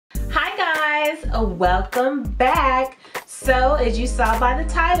guys, welcome back. So as you saw by the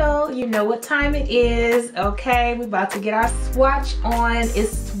title, you know what time it is. Okay, we're about to get our swatch on.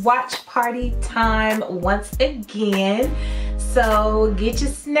 It's swatch party time once again. So get your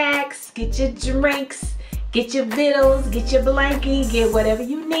snacks, get your drinks, get your vittles, get your blankie, get whatever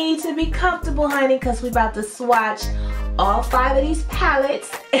you need to be comfortable, honey, because we're about to swatch all 5 of these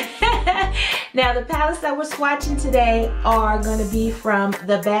palettes. Now the palettes that we're swatching today are going to be from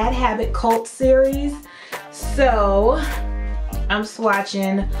the Bad Habit Cult series. So I'm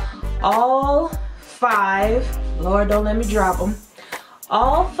swatching all 5, Lord don't let me drop them,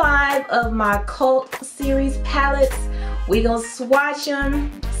 all 5 of my Cult series palettes. We gonna swatch them,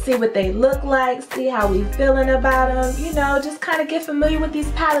 see what they look like, see how we feeling about them, you know, just kind of get familiar with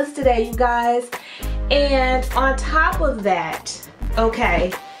these palettes today, you guys. And on top of that,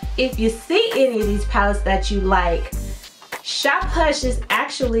 okay, if you see any of these palettes that you like, Shop Hush is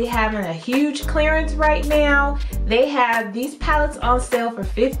actually having a huge clearance right now. They have these palettes on sale for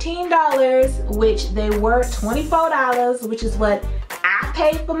 $15, which they were $24, which is what I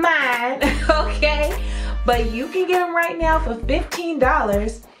paid for mine, okay? But you can get them right now for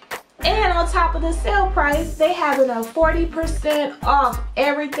 $15. And on top of the sale price, they having a 40% off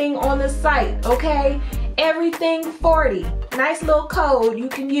everything on the site, okay? Everything 40. Nice little code you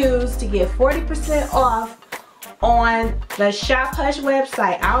can use to get 40% off on the Shop Hush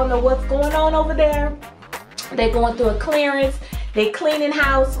website. I don't know what's going on over there. They're going through a clearance, they cleaning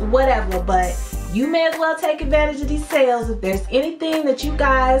house, whatever, but you may as well take advantage of these sales if there's anything that you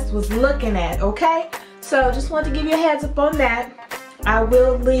guys was looking at, okay? So just wanted to give you a heads up on that. I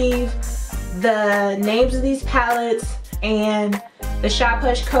will leave the names of these palettes and the Shop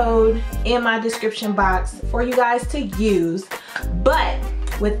Hush code in my description box for you guys to use. But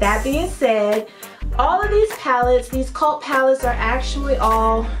with that being said, all of these palettes, these cult palettes, are actually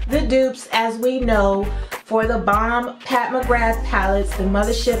all the dupes, as we know, for the bomb Pat McGrath palettes, the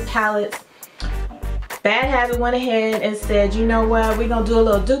mothership palettes. Bad Habit went ahead and said, you know what, we're gonna do a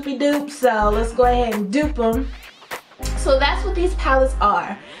little dupey dupe, so let's go ahead and dupe them. So that's what these palettes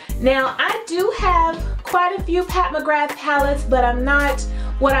are. Now I do have quite a few Pat McGrath palettes, but I'm not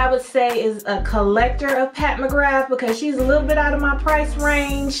what I would say is a collector of Pat McGrath because she's a little bit out of my price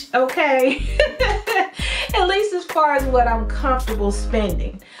range, okay? At least as far as what I'm comfortable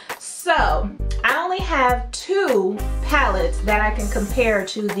spending. So I only have 2 palettes that I can compare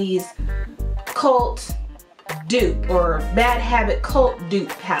to these cult dupe or Bad Habit cult dupe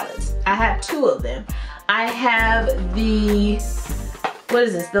palettes. I have 2 of them. I have the, what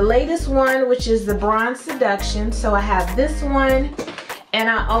is this? The latest one, which is the Bronze Seduction. So I have this one, and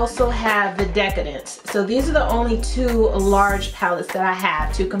I also have the Decadence. So these are the only 2 large palettes that I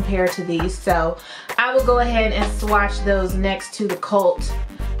have to compare to these. So I will go ahead and swatch those next to the cult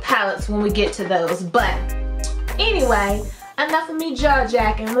palettes when we get to those. But anyway, enough of me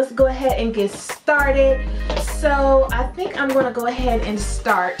jaw-jacking. Let's go ahead and get started. So I think I'm gonna go ahead and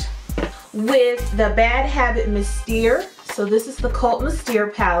start with the Bad Habit Mystere. So this is the Cult Mystere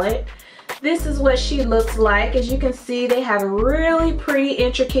palette. This is what she looks like. As you can see, they have a really pretty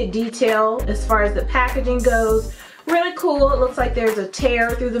intricate detail as far as the packaging goes. Really cool. It looks like there's a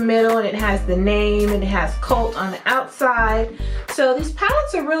tear through the middle and it has the name and it has Cult on the outside. So these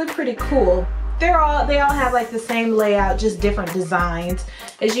palettes are really pretty cool. They all have like the same layout, just different designs.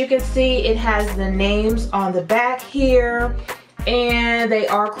 As you can see, it has the names on the back here, and they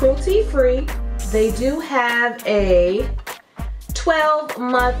are cruelty free. They do have a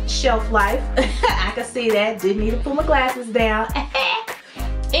 12-month shelf life. I can see that, didn't need to put my glasses down.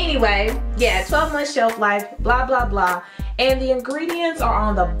 Anyway, yeah, 12-month shelf life, blah blah blah. And the ingredients are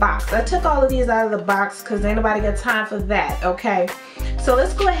on the box. I took all of these out of the box because ain't nobody got time for that, okay? So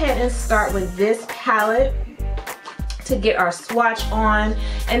let's go ahead and start with this palette to get our swatch on.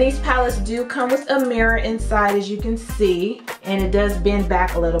 And these palettes do come with a mirror inside, as you can see, and it does bend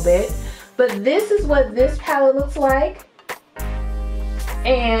back a little bit. But this is what this palette looks like.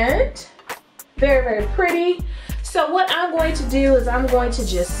 And very, very pretty. So what I'm going to do is I'm going to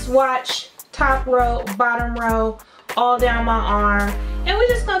just swatch top row, bottom row, all down my arm. And we're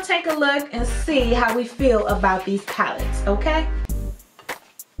just gonna take a look and see how we feel about these palettes, okay?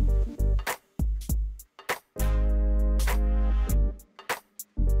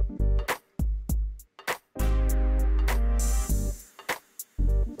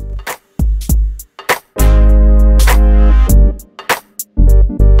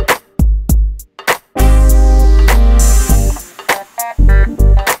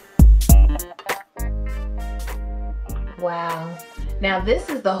 Wow. Now this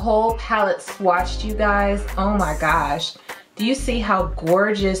is the whole palette swatched, you guys. Oh my gosh. Do you see how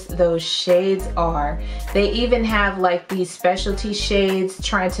gorgeous those shades are? They even have like these specialty shades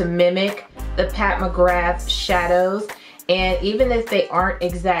trying to mimic the Pat McGrath shadows. And even if they aren't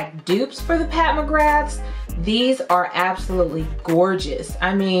exact dupes for the Pat McGraths, these are absolutely gorgeous.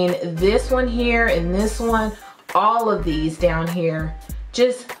 I mean, this one here and this one, all of these down here,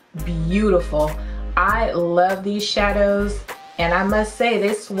 just beautiful. I love these shadows, and I must say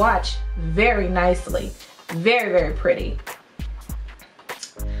they swatch very nicely. Very, very pretty.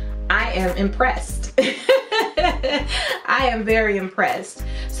 I am impressed. I am very impressed.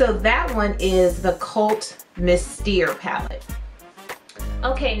 So that one is the Cult Mystere palette.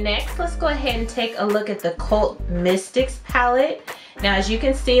 Okay, next let's go ahead and take a look at the Cult Mystics palette. Now, as you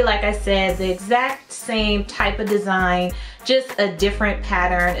can see, like I said, the exact same type of design, just a different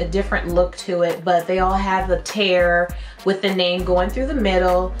pattern, a different look to it, but they all have the tear with the name going through the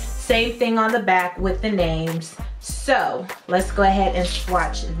middle. Same thing on the back with the names. So let's go ahead and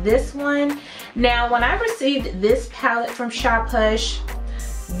swatch this one. Now, when I received this palette from Shop Hush,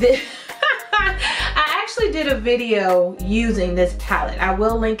 I actually did a video using this palette. I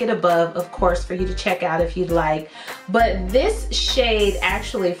will link it above, of course, for you to check out if you'd like. But this shade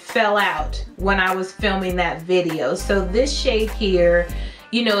actually fell out when I was filming that video. So this shade here,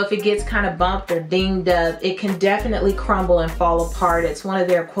 you know, if it gets kind of bumped or dinged up, it can definitely crumble and fall apart. It's one of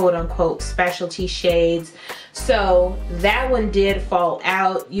their quote unquote specialty shades. So that one did fall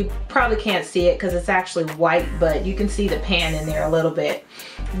out. You probably can't see it because it's actually white, but you can see the pan in there a little bit.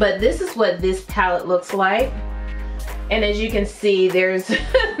 But this is what this palette looks like. And as you can see, there's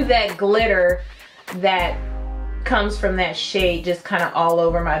that glitter that comes from that shade just kind of all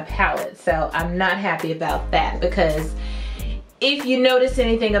over my palette. So I'm not happy about that, because if you notice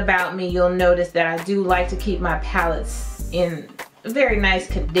anything about me, you'll notice that I do like to keep my palettes in very nice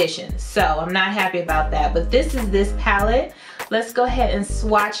condition. So I'm not happy about that. But this is this palette. Let's go ahead and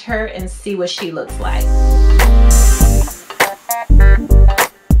swatch her and see what she looks like.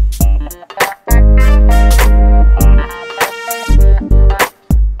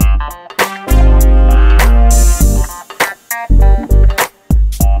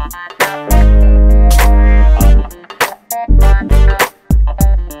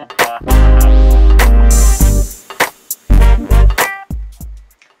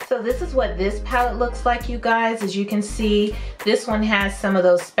 So this is what this palette looks like, you guys. As you can see, this one has some of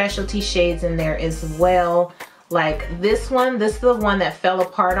those specialty shades in there as well. Like this one, this is the one that fell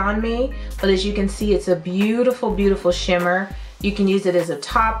apart on me. But as you can see, it's a beautiful, beautiful shimmer. You can use it as a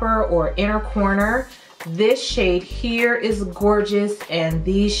topper or inner corner. This shade here is gorgeous, and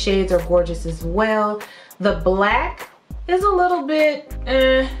these shades are gorgeous as well. The black is a little bit,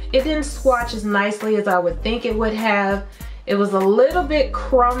 it didn't swatch as nicely as I would think it would have. It was a little bit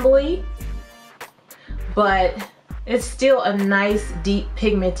crumbly, but it's still a nice deep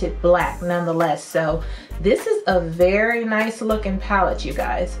pigmented black nonetheless. So this is a very nice looking palette, you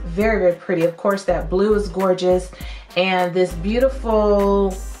guys. Very, very pretty. Of course, that blue is gorgeous, and this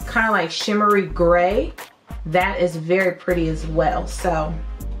beautiful kind of like shimmery gray, that is very pretty as well. So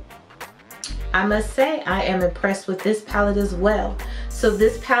I must say I am impressed with this palette as well. So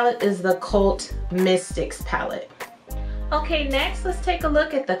this palette is the Cult Mystics palette. Okay, next let's take a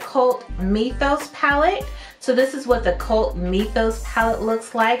look at the Cult Mythos palette. So this is what the Cult Mythos palette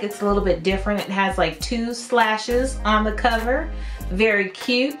looks like. It's a little bit different. It has like 2 slashes on the cover. Very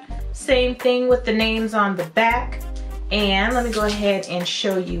cute. Same thing with the names on the back. And let me go ahead and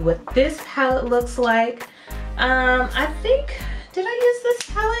show you what this palette looks like. I think, did I use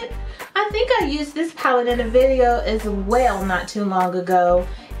this palette? I think I used this palette in a video as well not too long ago.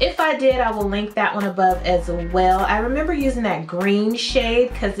 If I did, I will link that one above as well. I remember using that green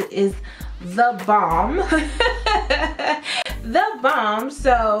shade because it is the bomb. The bomb.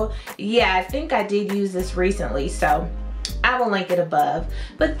 So yeah, I think I did use this recently, so I will link it above.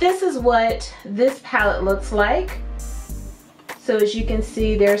 But this is what this palette looks like. So as you can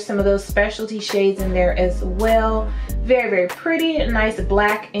see, there's some of those specialty shades in there as well. Very, very pretty. A nice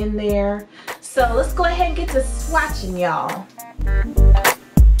black in there. So let's go ahead and get to swatching, y'all.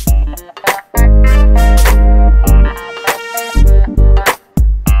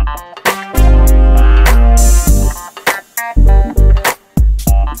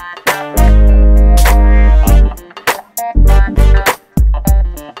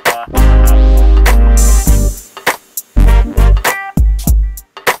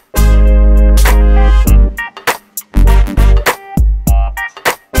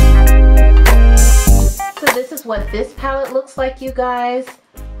 What this palette looks like, you guys.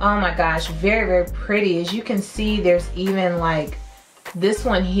 Oh my gosh, very, very pretty. As you can see, there's even like this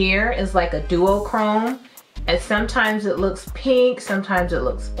one here is like a duochrome, And sometimes it looks pink, sometimes it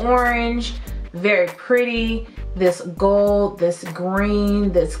looks orange. Very pretty. This gold, this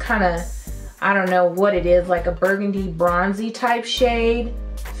green, this kind of, I don't know what it is, like a burgundy bronzy type shade.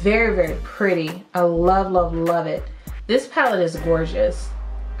 Very, very pretty. I love, love, love it. This palette is gorgeous.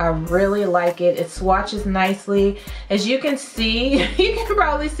 I really like it. It swatches nicely. As you can see, you can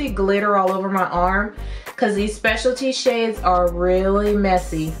probably see glitter all over my arm because these specialty shades are really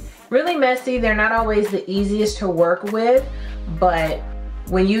messy. Really messy. They're not always the easiest to work with, but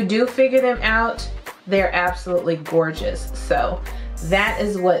when you do figure them out, they're absolutely gorgeous. So that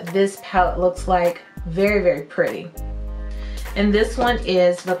is what this palette looks like. Very, very pretty. And this one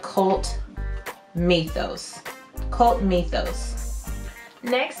is the Cult Mythos. Cult Mythos.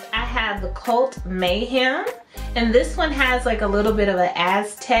 Next, I have the Cult Mayhem. And this one has like a little bit of an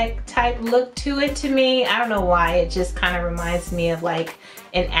Aztec type look to it to me. I don't know why, it just kind of reminds me of like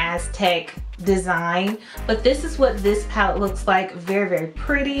an Aztec design. But this is what this palette looks like. Very, very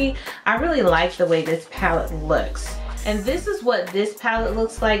pretty. I really like the way this palette looks. And this is what this palette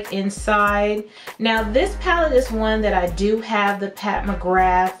looks like inside. Now this palette is one that I do have the Pat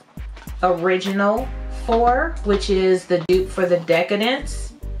McGrath original for, which is the dupe for the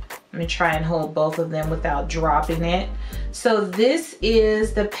Decadence. Let me try and hold both of them without dropping it. So this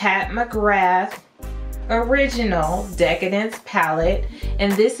is the Pat McGrath original Decadence palette,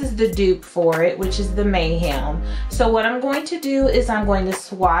 and this is the dupe for it, which is the Mayhem. So what I'm going to do is I'm going to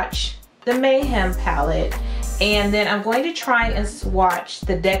swatch the Mayhem palette, and then I'm going to try and swatch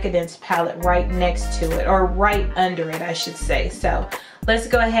the Decadence palette right next to it, or right under it, I should say. So let's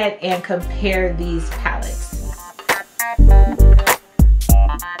go ahead and compare these palettes.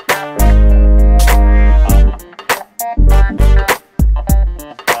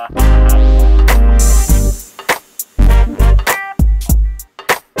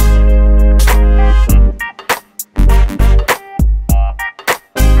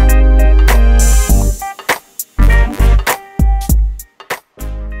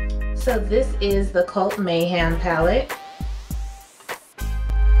 So this is the Cult Mayhem palette.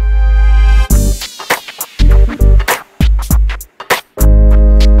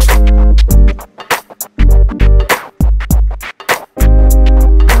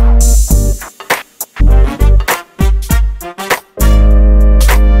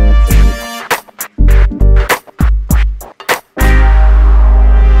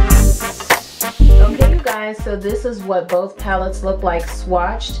 Okay, you guys, so this is what both palettes look like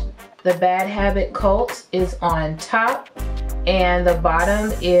swatched. The Bad Habit Cult is on top, and the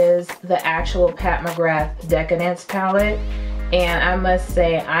bottom is the actual Pat McGrath Decadence palette. And I must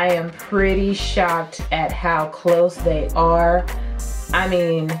say, I am pretty shocked at how close they are. I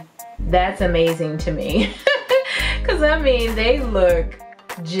mean, that's amazing to me. Because I mean, they look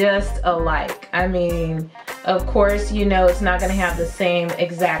just alike. I mean, of course, you know, it's not going to have the same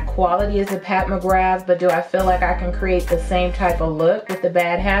exact quality as the Pat McGrath, but do I feel like I can create the same type of look with the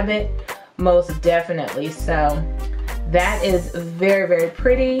Bad Habit? Most definitely. So that is very, very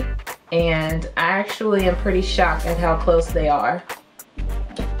pretty, and I actually am pretty shocked at how close they are.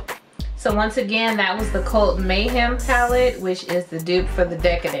 So once again, that was the Cult Mayhem palette, which is the dupe for the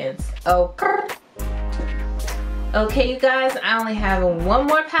Decadence. Ochre. Okay, you guys, I only have one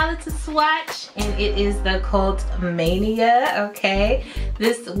more palette to swatch, and it is the Cult Mania. Okay,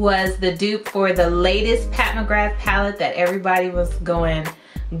 this was the dupe for the latest Pat McGrath palette that everybody was going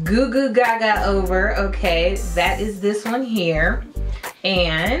goo goo gaga over. Okay, that is this one here,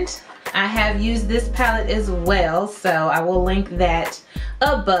 and I have used this palette as well, so I will link that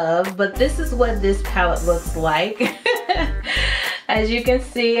above. But this is what this palette looks like. As you can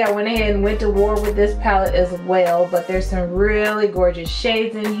see, I went ahead and went to war with this palette as well, but there's some really gorgeous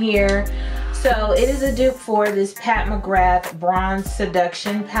shades in here. So it is a dupe for this Pat McGrath Bronze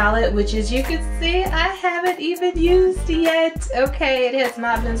Seduction palette, which, as you can see, I haven't even used yet. Okay, it has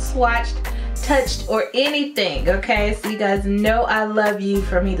not been swatched, touched, or anything. Okay, so you guys know I love you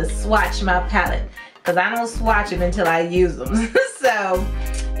for me to swatch my palette, because I don't swatch them until I use them. So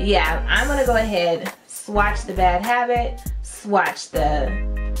yeah, I'm gonna go ahead, swatch the Bad Habit, swatch the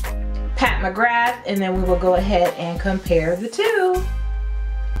Pat McGrath, and then we will go ahead and compare the two.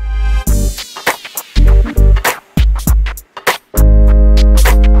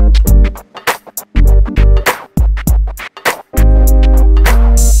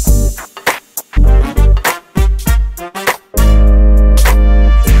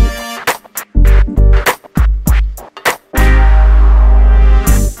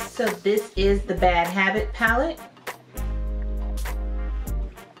 So this is the Bad Habit palette.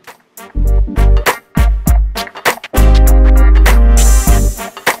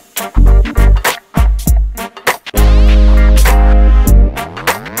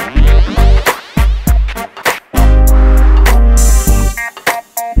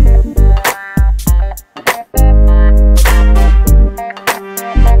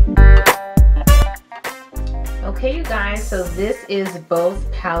 is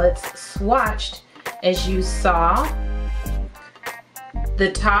both palettes swatched, as you saw.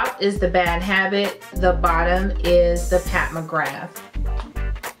 The top is the Bad Habit, the bottom is the Pat McGrath.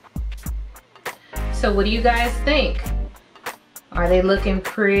 So what do you guys think? Are they looking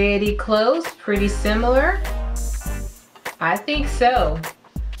pretty close, pretty similar? I think so.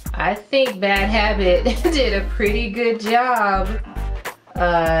 I think Bad Habit did a pretty good job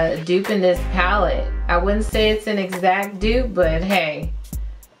duping this palette. I wouldn't say it's an exact dupe, but hey,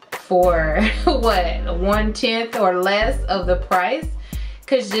 for what, 1/10 or less of the price?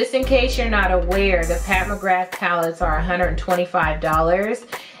 Because just in case you're not aware, the Pat McGrath palettes are $125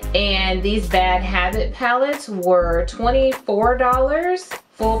 and these Bad Habit palettes were $24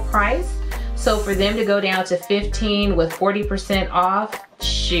 full price. So for them to go down to $15 with 40% off,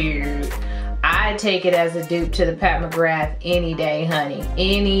 shoot, I'd take it as a dupe to the Pat McGrath any day, honey,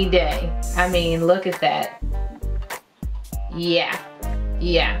 any day. I mean, look at that. Yeah,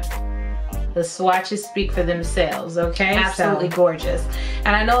 yeah. The swatches speak for themselves, okay? Absolutely gorgeous.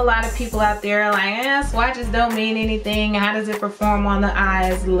 And I know a lot of people out there are like, swatches don't mean anything. How does it perform on the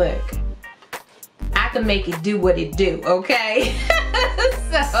eyes? Look, I can make it do what it do, okay?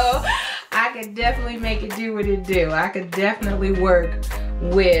 So I could definitely make it do what it do. I could definitely work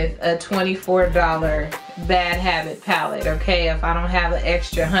with a $24 Bad Habit palette, okay? If I don't have an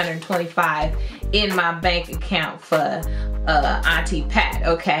extra $125 in my bank account for Auntie Pat,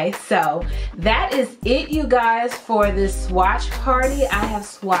 okay? So that is it, you guys, for this swatch party. I have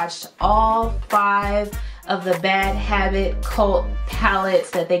swatched all 5 of the Bad Habit cult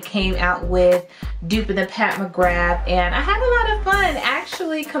palettes that they came out with, duping the Pat McGrath, and I had a lot of fun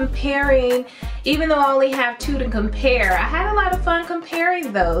actually comparing. Even though I only have 2 to compare, I had a lot of fun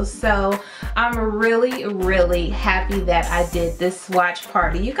comparing those. So I'm really, really happy that I did this swatch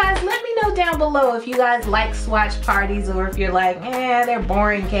party. You guys, let me know down below if you guys like swatch parties, or if you're like, they're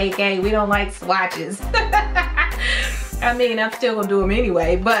boring, KK, we don't like swatches. I mean, I'm still gonna do them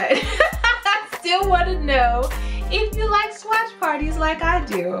anyway, but I still want to know if you like swatch parties like I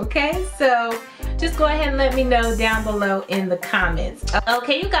do, okay? So just go ahead and let me know down below in the comments.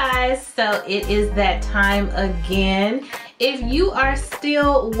 Okay, you guys, so it is that time again. If you are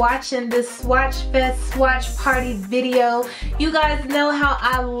still watching this SWATCHFEST swatch party video, you guys know how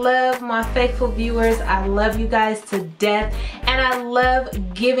I love my faithful viewers. I love you guys to death, and I love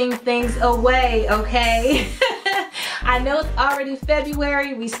giving things away, okay? I know it's already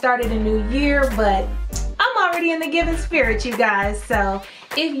February, we started a new year, but I'm already in the giving spirit, you guys. So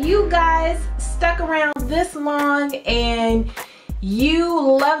if you guys stuck around this long and you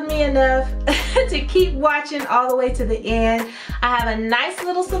love me enough to keep watching all the way to the end, I have a nice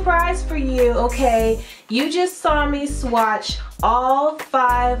little surprise for you, okay? You just saw me swatch all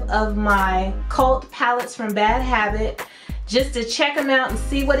 5 of my cult palettes from Bad Habit just to check them out and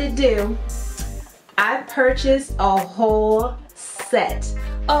see what it do. I purchased a whole set,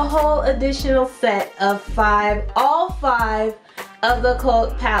 a whole additional set of 5, all 5 of the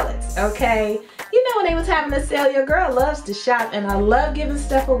cult palettes, okay? You know, when they was having a sale, your girl loves to shop, and I love giving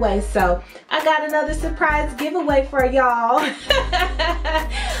stuff away. So I got another surprise giveaway for y'all.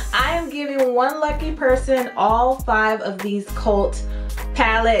 I am giving one lucky person all 5 of these cult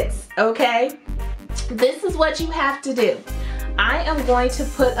palettes, okay? This is what you have to do. I am going to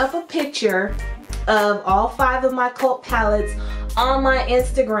put up a picture of all 5 of my cult palettes on my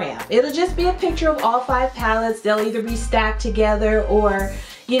Instagram. It'll just be a picture of all 5 palettes. They'll either be stacked together or,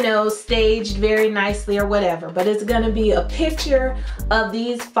 you know, staged very nicely or whatever. But it's gonna be a picture of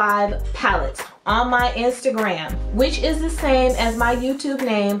these 5 palettes on my Instagram, which is the same as my YouTube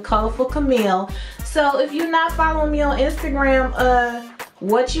name, Colorful Kalmele. So if you're not following me on Instagram,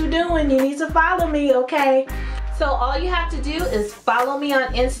 what you doing? You need to follow me, okay? So all you have to do is follow me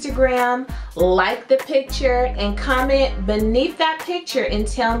on Instagram, like the picture, and comment beneath that picture and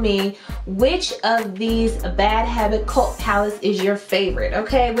tell me which of these Bad Habit cult palettes is your favorite,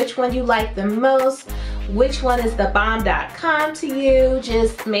 okay? Which one you like the most, which one is the bomb.com to you.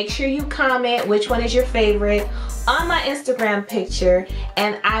 Just make sure you comment which one is your favorite on my Instagram picture,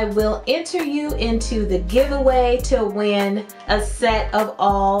 and I will enter you into the giveaway to win a set of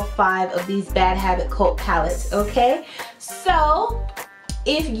all 5 of these Bad Habit cult palettes, okay? So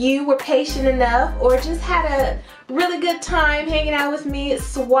if you were patient enough or just had a really good time hanging out with me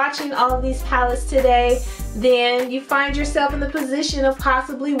swatching all of these palettes today, then you find yourself in the position of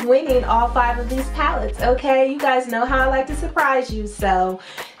possibly winning all 5 of these palettes, okay? You guys know how I like to surprise you, so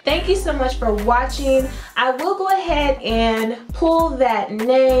thank you so much for watching. I will go ahead and pull that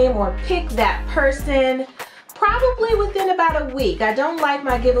name or pick that person, probably within about a week. I don't like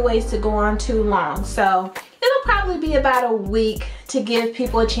my giveaways to go on too long, so it'll probably be about a week to give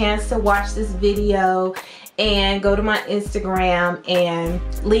people a chance to watch this video and go to my Instagram and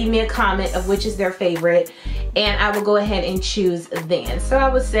leave me a comment of which is their favorite, and I will go ahead and choose then. So I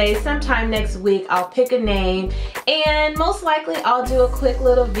would say sometime next week I'll pick a name, and most likely I'll do a quick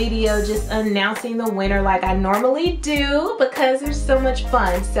little video just announcing the winner like I normally do, because there's so much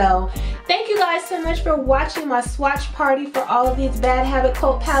fun. So thank you guys so much for watching my swatch party for all of these Bad Habit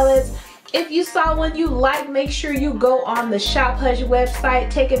Cult palettes. If you saw one you like, make sure you go on the Shop Hush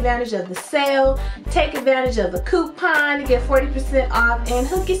website, take advantage of the sale, take advantage of the coupon to get 40% off, and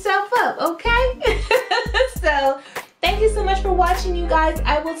hook yourself up, okay? So, thank you so much for watching, you guys.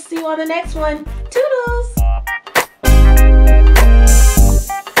 I will see you on the next one. Toodles!